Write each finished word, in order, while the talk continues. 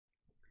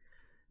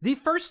The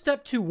first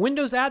step to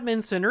Windows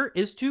Admin Center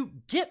is to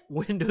get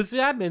Windows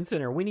Admin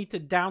Center. We need to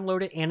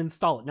download it and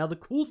install it. Now, the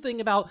cool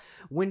thing about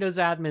Windows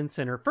Admin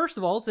Center, first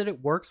of all, is that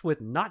it works with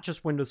not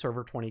just Windows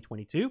Server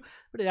 2022,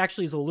 but it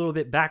actually is a little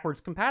bit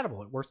backwards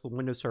compatible. It works with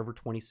Windows Server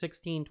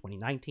 2016,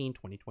 2019,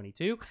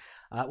 2022,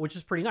 which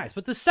is pretty nice.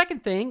 But the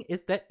second thing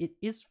is that it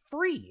is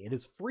free. It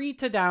is free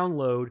to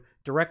download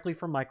directly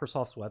from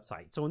Microsoft's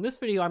website. So in this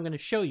video, I'm going to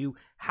show you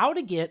how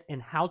to get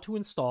and how to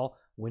install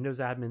Windows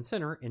Admin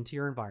Center into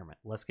your environment.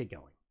 Let's get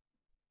going.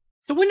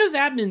 So Windows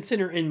Admin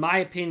Center, in my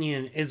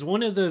opinion, is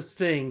one of those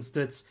things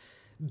that's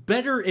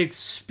better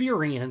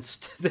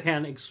experienced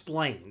than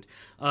explained.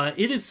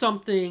 It is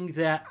something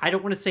that, I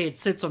don't want to say it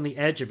sits on the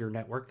edge of your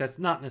network. That's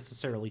not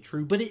necessarily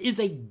true, but it is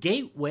a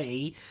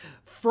gateway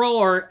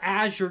for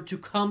Azure to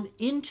come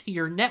into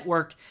your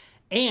network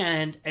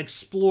and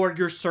explore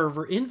your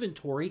server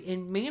inventory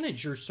and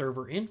manage your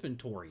server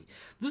inventory.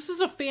 This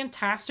is a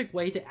fantastic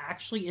way to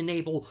actually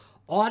enable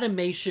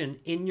automation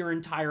in your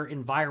entire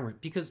environment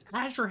because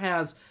Azure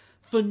has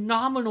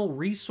phenomenal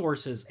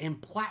resources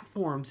and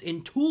platforms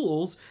and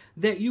tools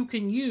that you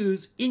can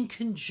use in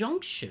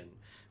conjunction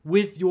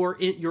with your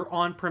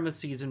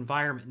on-premises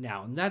environment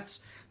now. And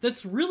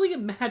that's really a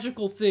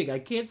magical thing. I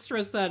can't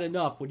stress that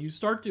enough. When you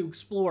start to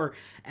explore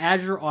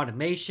Azure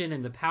automation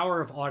and the power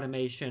of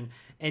automation,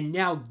 and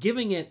now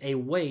giving it a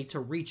way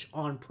to reach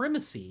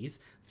on-premises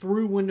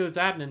through Windows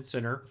Admin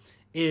Center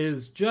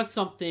is just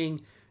something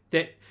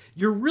that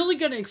you're really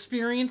going to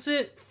experience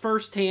it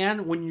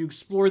firsthand when you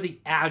explore the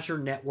Azure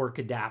Network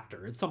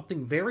Adapter. It's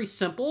something very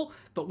simple,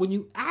 but when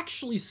you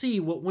actually see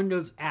what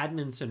Windows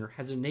Admin Center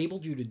has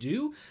enabled you to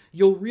do,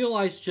 you'll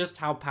realize just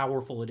how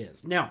powerful it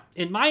is. Now,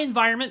 in my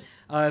environment,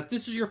 if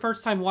this is your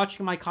first time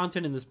watching my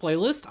content in this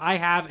playlist, I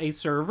have a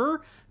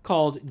server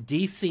called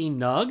DC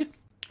Nug.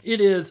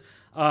 It is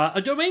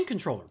a domain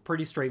controller,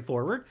 pretty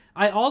straightforward.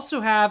 I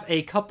also have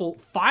a couple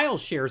file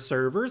share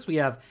servers. We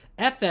have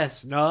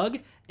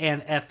FSNug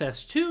and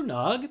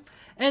FS2Nug.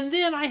 And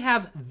then I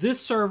have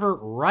this server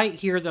right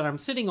here that I'm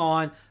sitting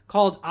on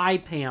called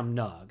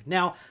IPAM-Nug.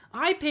 Now,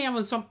 IPAM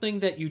is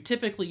something that you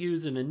typically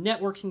use in a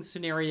networking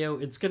scenario.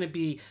 It's going to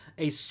be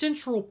a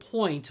central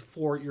point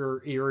for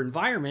your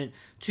environment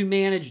to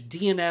manage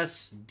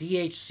DNS,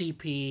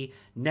 DHCP,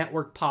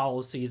 network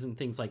policies, and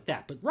things like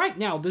that. But right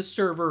now, this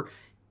server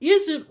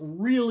isn't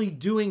really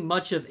doing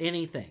much of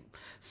anything.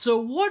 So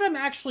what I'm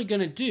actually going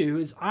to do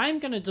is I'm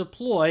going to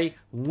deploy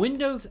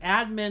Windows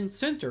Admin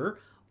Center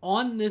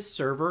on this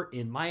server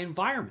in my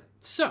environment.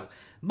 So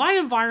my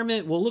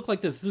environment will look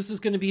like this. This is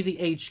going to be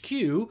the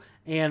HQ,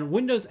 and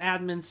Windows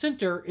Admin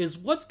Center is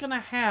what's going to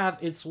have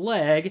its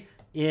leg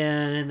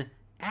in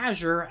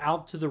Azure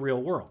out to the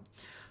real world.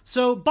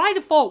 So by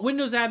default,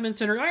 Windows Admin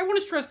Center, I want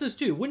to stress this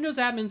too, Windows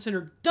Admin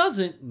Center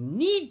doesn't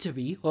need to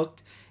be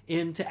hooked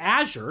into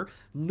Azure,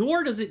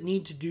 nor does it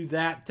need to do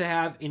that to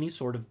have any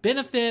sort of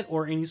benefit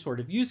or any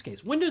sort of use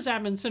case. Windows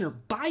Admin Center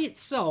by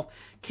itself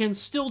can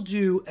still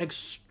do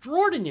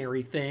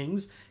extraordinary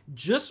things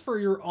just for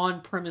your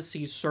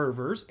on-premises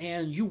servers,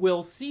 and you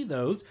will see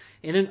those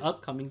in an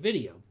upcoming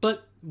video.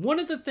 But one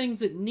of the things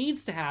that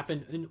needs to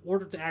happen in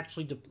order to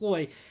actually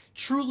deploy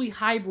truly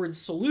hybrid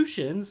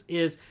solutions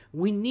is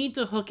we need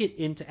to hook it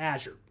into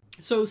Azure.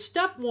 So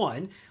step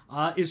one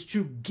is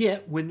to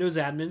get Windows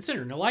Admin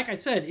Center. Now, like I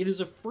said, it is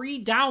a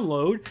free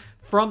download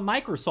from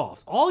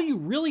Microsoft. All you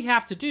really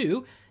have to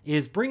do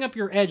is bring up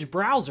your Edge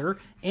browser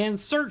and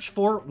search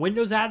for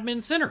Windows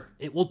Admin Center.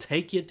 It will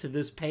take you to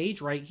this page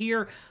right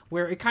here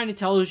where it kind of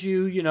tells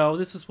you, you know,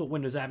 this is what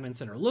Windows Admin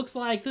Center looks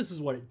like. This is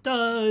what it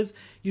does.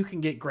 You can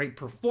get great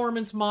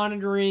performance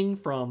monitoring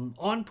from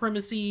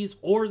on-premises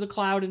or the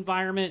cloud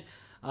environment.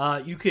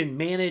 You can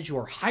manage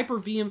your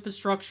Hyper-V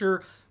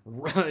infrastructure.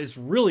 Is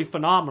really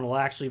phenomenal,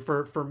 actually,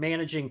 for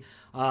managing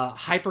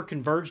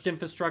hyper-converged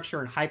infrastructure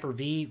and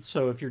Hyper-V.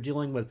 So if you're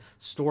dealing with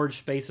storage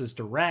spaces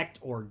direct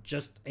or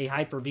just a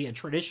Hyper-V, a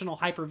traditional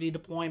Hyper-V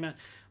deployment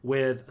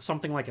with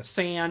something like a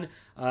SAN,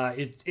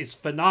 it's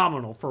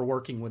phenomenal for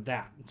working with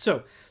that.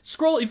 So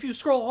if you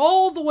scroll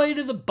all the way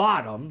to the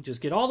bottom, just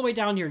get all the way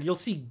down here, you'll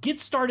see Get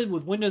Started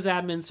with Windows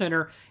Admin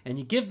Center, and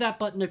you give that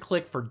button a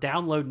click for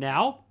Download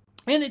Now.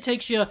 And it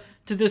takes you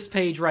to this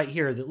page right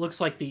here that looks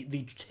like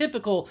the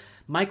typical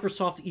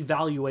Microsoft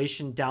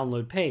evaluation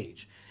download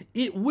page.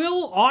 It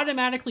will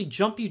automatically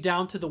jump you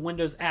down to the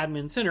Windows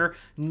Admin Center.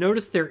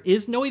 Notice there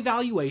is no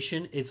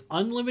evaluation. It's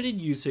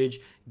unlimited usage.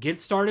 Get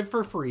started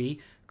for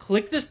free.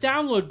 Click this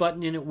download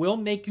button and it will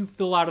make you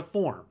fill out a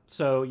form.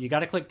 So you got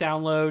to click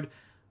download.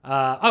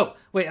 Oh,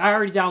 wait, I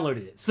already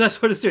downloaded it. So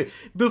that's what it's doing.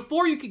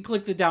 Before you can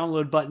click the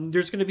download button,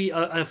 there's going to be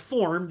a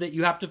form that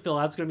you have to fill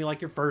out. It's going to be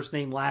like your first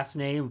name, last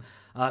name,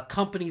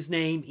 company's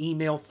name,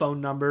 email,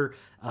 phone number,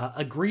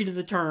 agree to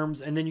the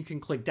terms, and then you can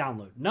click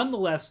download.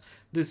 Nonetheless,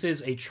 this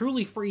is a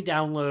truly free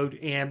download,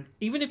 and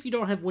even if you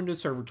don't have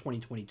Windows Server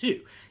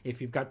 2022, if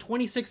you've got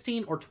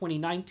 2016 or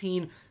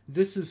 2019,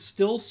 this is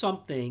still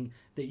something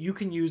that you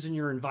can use in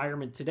your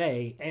environment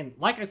today. And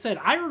like I said,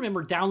 I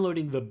remember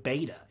downloading the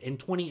beta in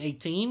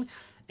 2018,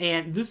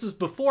 and this is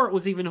before it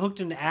was even hooked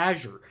into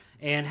Azure.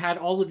 and had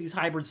all of these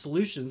hybrid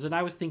solutions. And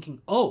I was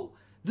thinking, oh,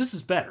 this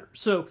is better.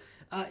 So,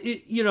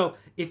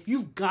 if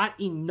you've got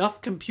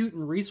enough compute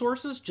and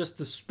resources just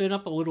to spin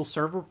up a little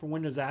server for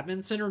Windows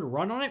Admin Center to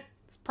run on it,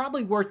 it's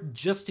probably worth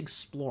just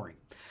exploring.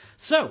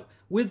 So,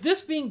 with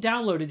this being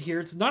downloaded here,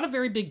 it's not a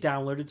very big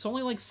download. It's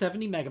only like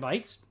 70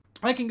 megabytes.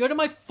 I can go to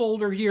my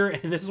folder here,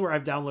 and this is where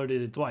I've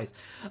downloaded it twice.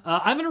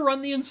 I'm going to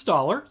run the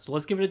installer, so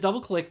let's give it a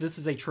double click. This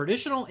is a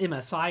traditional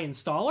MSI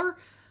installer,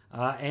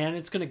 and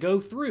it's going to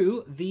go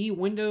through the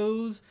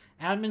Windows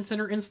Admin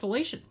Center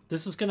installation.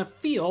 This is going to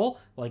feel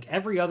like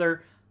every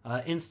other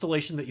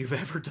installation that you've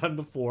ever done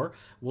before.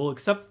 We'll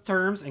accept the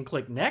terms and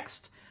click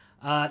Next.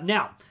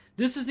 Now,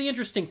 this is the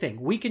interesting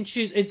thing. We can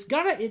choose,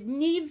 it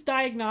needs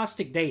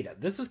diagnostic data.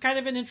 This is kind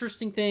of an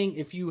interesting thing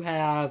if you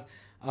have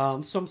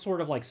some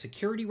sort of like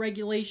security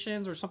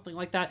regulations or something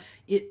like that.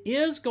 It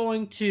is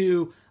going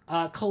to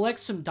collect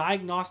some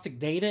diagnostic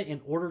data in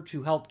order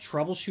to help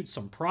troubleshoot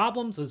some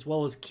problems, as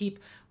well as keep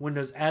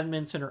Windows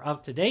Admin Center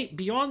up to date.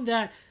 Beyond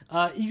that,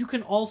 you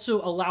can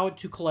also allow it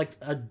to collect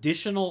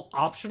additional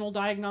optional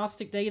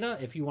diagnostic data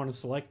if you want to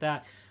select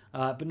that.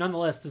 But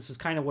nonetheless, this is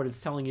kind of what it's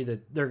telling you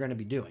that they're going to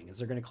be doing, is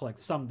they're going to collect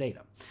some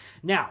data.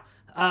 Now,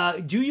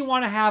 do you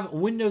want to have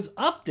Windows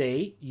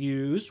Update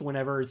used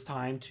whenever it's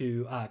time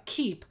to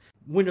keep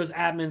Windows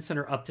Admin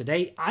Center up to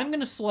date? I'm going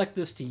to select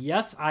this to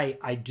yes.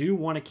 I do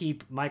want to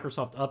keep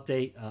Microsoft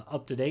Update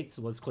up to date,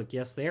 so let's click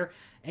yes there.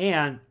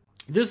 And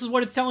this is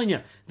what it's telling you.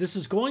 This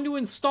is going to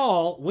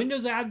install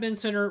Windows Admin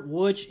Center,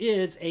 which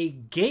is a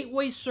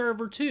gateway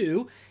server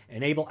to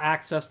enable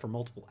access for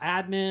multiple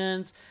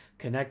admins.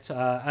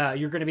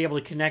 You're going to be able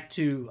to connect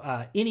to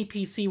any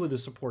PC with a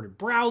supported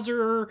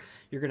browser.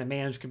 You're going to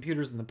manage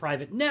computers in the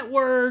private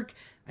network,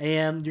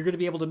 and you're going to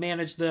be able to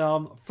manage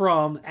them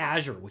from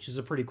Azure, which is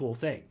a pretty cool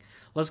thing.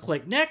 Let's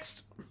click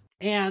Next,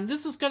 and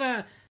this is going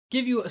to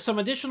give you some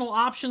additional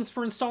options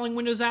for installing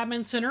Windows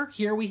Admin Center.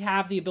 Here we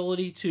have the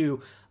ability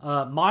to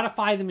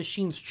modify the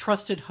machine's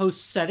trusted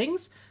host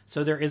settings,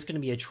 so there is going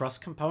to be a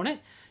trust component.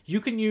 You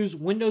can use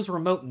Windows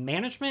Remote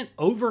Management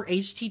over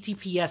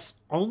HTTPS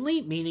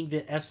only, meaning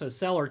that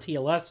SSL or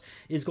TLS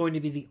is going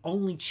to be the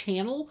only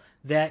channel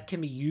that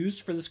can be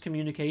used for this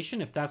communication,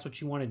 if that's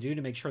what you want to do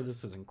to make sure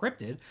this is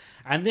encrypted.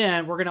 And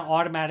then we're going to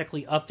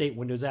automatically update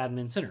Windows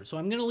Admin Center. So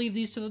I'm going to leave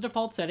these to the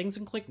default settings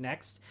and click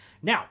Next.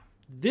 Now,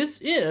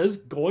 this is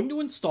going to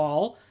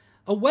install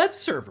a web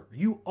server.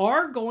 You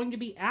are going to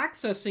be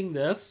accessing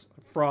this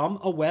from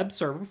a web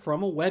server,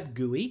 from a web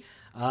GUI.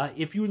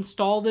 If you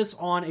install this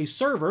on a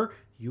server,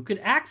 you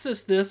could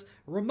access this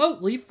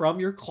remotely from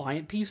your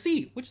client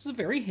PC, which is a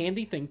very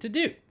handy thing to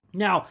do.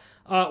 Now,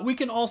 we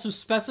can also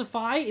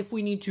specify if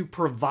we need to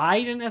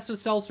provide an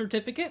SSL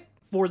certificate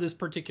for this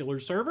particular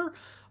server,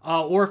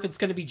 or if it's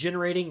going to be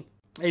generating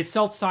a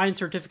self-signed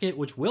certificate,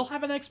 which will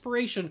have an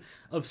expiration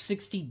of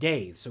 60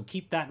 days, so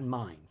keep that in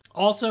mind.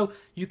 Also,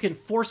 you can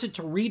force it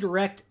to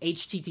redirect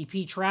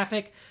HTTP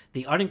traffic,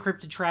 the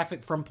unencrypted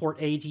traffic from port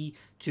 80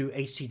 to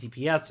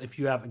HTTPS if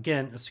you have,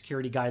 again, a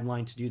security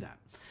guideline to do that.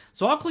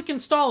 So I'll click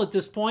Install at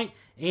this point,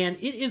 and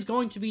it is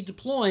going to be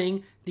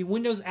deploying the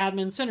Windows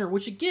Admin Center,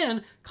 which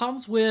again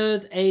comes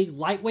with a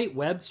lightweight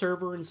web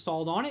server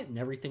installed on it and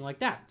everything like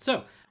that.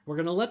 So we're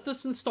going to let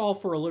this install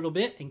for a little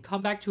bit and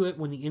come back to it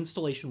when the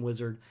installation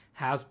wizard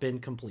has been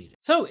completed.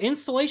 So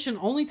installation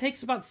only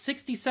takes about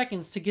 60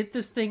 seconds to get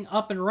this thing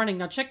up and running.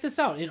 Now check this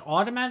out. It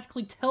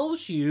automatically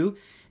tells you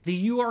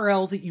the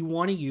URL that you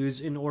want to use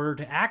in order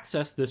to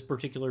access this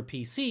particular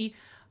PC.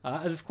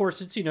 And of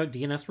course, it's,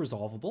 DNS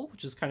resolvable,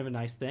 which is kind of a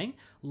nice thing.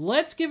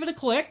 Let's give it a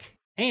click,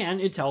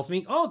 and it tells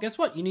me, oh, guess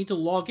what? You need to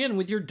log in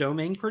with your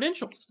domain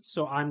credentials.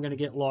 So I'm going to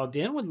get logged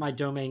in with my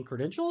domain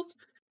credentials.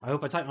 I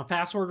hope I typed my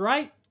password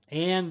right.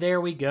 And there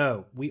we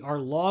go. We are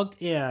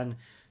logged in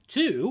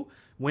to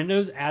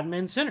Windows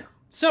Admin Center.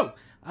 So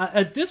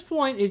at this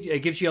point,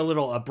 it gives you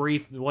a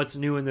brief what's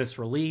new in this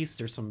release.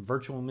 There's some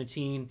virtual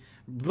machine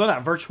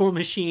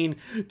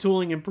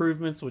tooling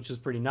improvements, which is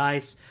pretty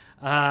nice.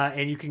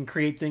 And you can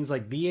create things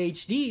like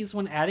VHDs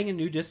when adding a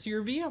new disk to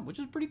your VM, which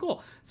is pretty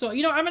cool. So,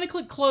 I'm going to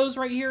click Close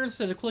right here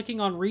instead of clicking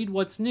on Read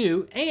What's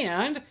New.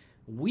 And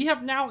we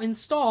have now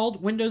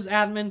installed Windows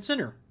Admin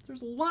Center.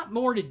 There's a lot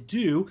more to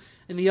do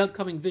in the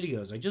upcoming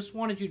videos. I just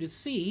wanted you to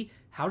see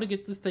how to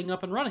get this thing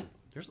up and running.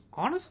 There's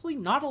honestly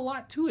not a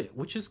lot to it,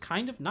 which is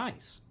kind of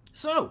nice.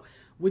 So,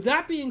 with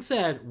that being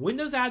said,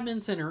 Windows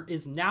Admin Center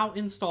is now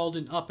installed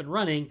and up and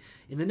running.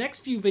 In the next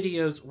few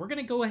videos, we're going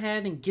to go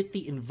ahead and get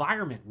the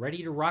environment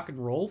ready to rock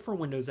and roll for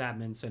Windows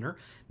Admin Center,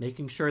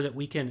 making sure that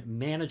we can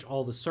manage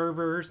all the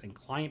servers and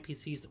client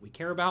PCs that we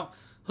care about,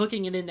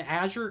 hooking it into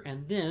Azure,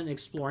 and then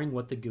exploring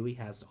what the GUI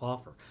has to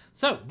offer.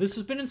 So, this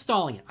has been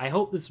installing it. I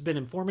hope this has been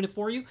informative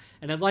for you,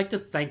 and I'd like to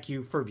thank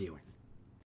you for viewing.